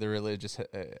see the religious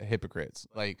hypocrites,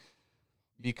 like,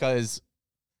 because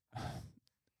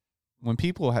when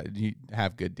people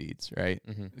have good deeds, right?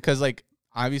 Because, like,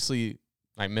 obviously,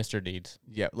 like Mr. Deeds.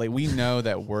 Yeah, like, we know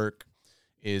that work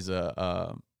is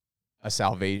a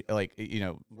salvation. Like,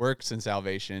 works and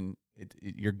salvation.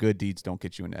 Your good deeds don't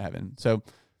get you into heaven. So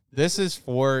this is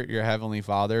for your heavenly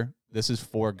Father. This is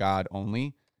for God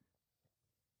only.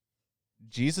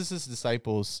 Jesus'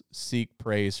 disciples seek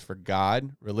praise for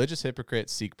God. Religious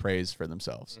hypocrites seek praise for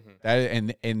themselves.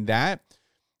 That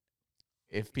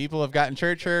if people have gotten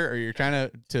church hurt, or you're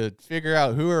trying to figure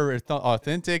out who are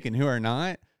authentic and who are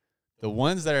not, the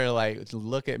ones that are like,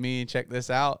 look at me, check this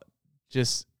out,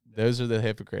 just those are the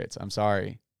hypocrites. I'm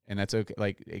sorry. And that's okay.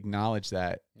 Like, acknowledge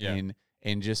that. Yeah.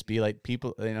 And just be like,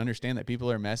 people, and understand that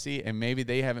people are messy, and maybe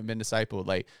they haven't been discipled.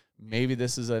 Like, maybe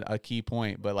this is a key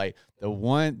point, but like,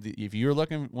 if you're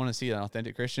want to see an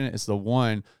authentic Christian, it's the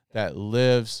one that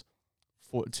lives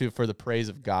for the praise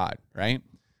of God, right?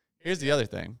 Here's the other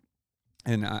thing.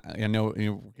 And I know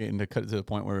we're getting to the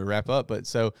point where we wrap up, but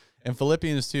so in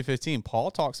Philippians 2:15,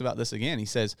 Paul talks about this again. He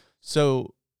says,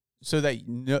 so that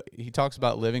he talks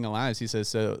about living lives. He says,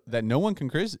 so that no one can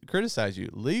criticize you.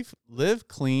 Live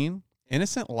clean,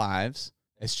 innocent lives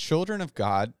as children of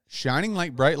God, shining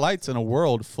like bright lights in a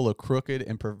world full of crooked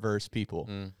and perverse people.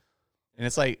 And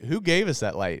it's like, who gave us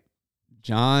that light?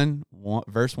 John 1,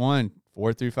 verse 1,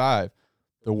 4-5.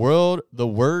 The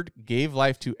Word gave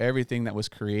life to everything that was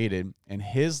created, and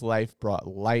his life brought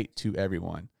light to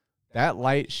everyone. That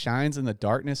light shines in the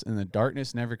darkness, and the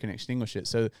darkness never can extinguish it.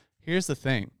 So here's the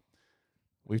thing.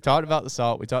 We've talked about the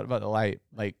salt. We talked about the light.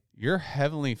 Like, your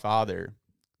heavenly Father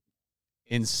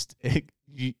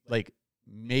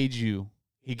made you.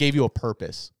 He gave you a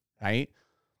purpose, right?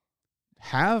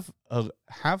 Have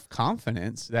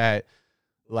confidence that,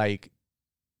 like,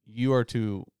 you are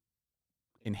to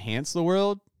enhance the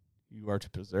world, you are to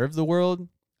preserve the world,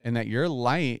 and that your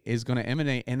light is going to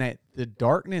emanate, and that the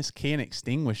darkness can't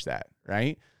extinguish that,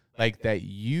 right? Like, that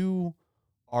you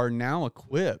are now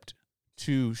equipped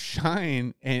to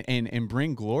shine and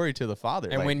bring glory to the Father.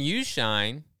 And when you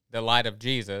shine the light of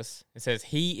Jesus, it says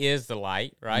he is the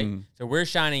light, right? So we're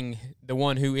shining the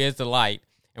one who is the light.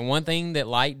 And one thing that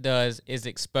light does is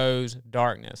expose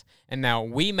darkness. And now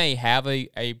we may have a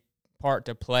part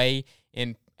to play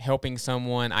in helping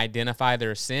someone identify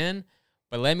their sin,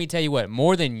 but let me tell you what,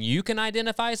 more than you can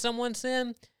identify someone's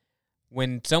sin,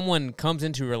 when someone comes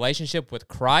into a relationship with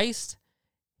Christ,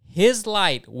 his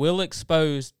light will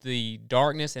expose the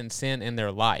darkness and sin in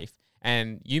their life.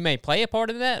 And you may play a part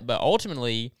of that, but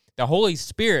ultimately, the Holy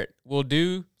Spirit will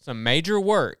do some major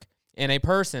work in a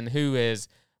person who is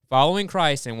following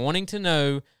Christ and wanting to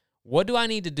know, what do I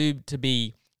need to do to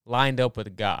be lined up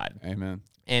with God? Amen.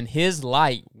 And his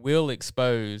light will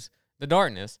expose the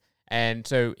darkness. And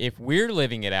so if we're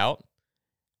living it out,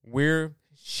 we're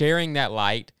sharing that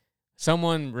light,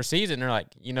 someone receives it and they're like,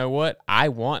 you know what? I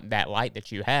want that light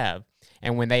that you have.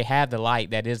 And when they have the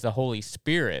light that is the Holy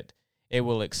Spirit, it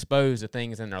will expose the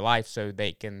things in their life so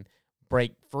they can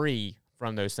break free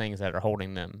from those things that are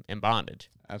holding them in bondage.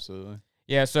 Absolutely.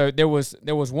 Yeah, so there was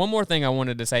one more thing I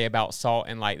wanted to say about salt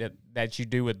and light that you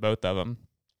do with both of them.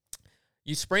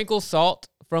 You sprinkle salt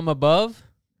from above,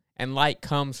 and light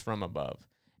comes from above.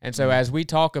 And so as we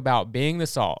talk about being the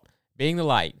salt, being the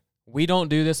light, we don't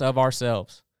do this of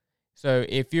ourselves. So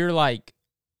if you're like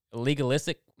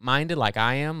legalistic minded like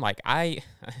I am, like I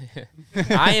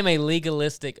am a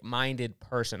legalistic minded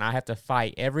person. I have to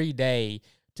fight every day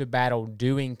to battle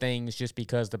doing things just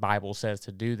because the Bible says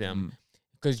to do them.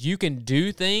 Because you can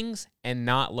do things and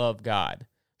not love God.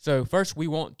 So first we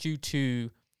want you to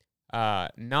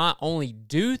not only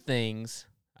do things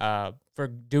for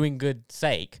doing good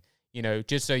sake,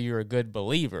 just so you're a good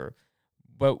believer,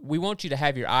 but we want you to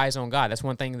have your eyes on God. That's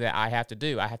one thing that I have to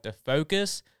do. I have to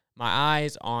focus my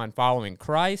eyes on following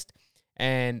Christ.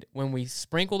 And when we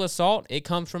sprinkle the salt, it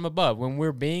comes from above. When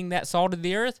we're being that salt of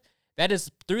the earth, that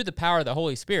is through the power of the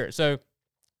Holy Spirit. So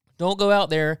don't go out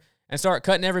there and start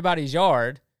cutting everybody's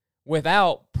yard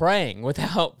without praying,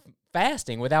 without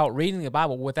fasting, without reading the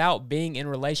Bible, without being in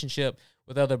relationship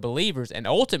with other believers, and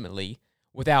ultimately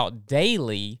without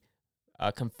daily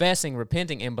confessing,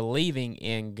 repenting, and believing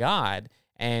in God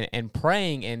and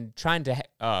praying and trying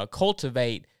to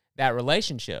cultivate that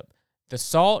relationship. The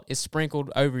salt is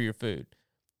sprinkled over your food.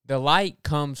 The light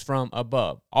comes from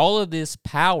above. All of this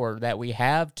power that we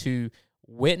have to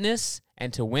witness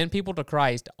and to win people to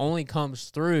Christ only comes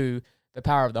through the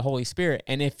power of the Holy Spirit.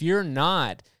 And if you're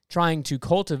not trying to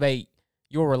cultivate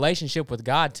your relationship with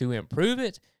God to improve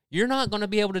it, you're not going to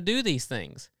be able to do these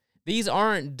things. These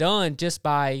aren't done just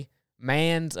by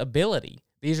man's ability.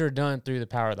 These are done through the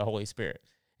power of the Holy Spirit.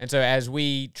 And so as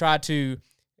we try to,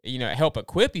 help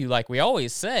equip you, like we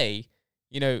always say,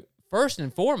 first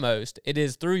and foremost, it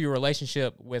is through your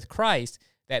relationship with Christ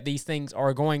that these things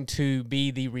are going to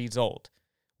be the result.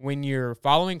 When you're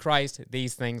following Christ,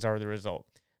 these things are the result.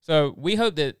 So we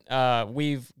hope that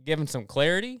we've given some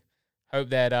clarity.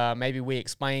 Hope that maybe we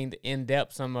explained in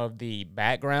depth some of the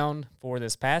background for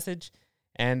this passage.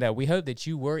 And we hope that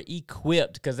you were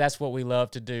equipped, because that's what we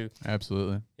love to do.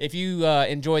 Absolutely. If you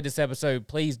enjoyed this episode,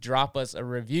 please drop us a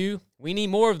review. We need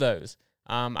more of those.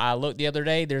 I looked the other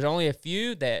day. There's only a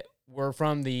few that were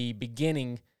from the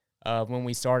beginning of when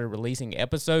we started releasing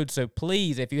episodes. So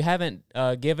please, if you haven't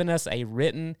given us a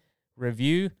written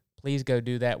review, please go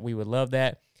do that. We would love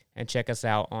that. And check us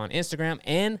out on Instagram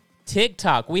and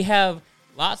TikTok. We have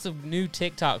lots of new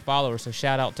TikTok followers, so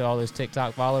shout out to all those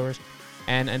TikTok followers.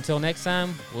 And until next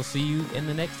time, we'll see you in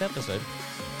the next episode.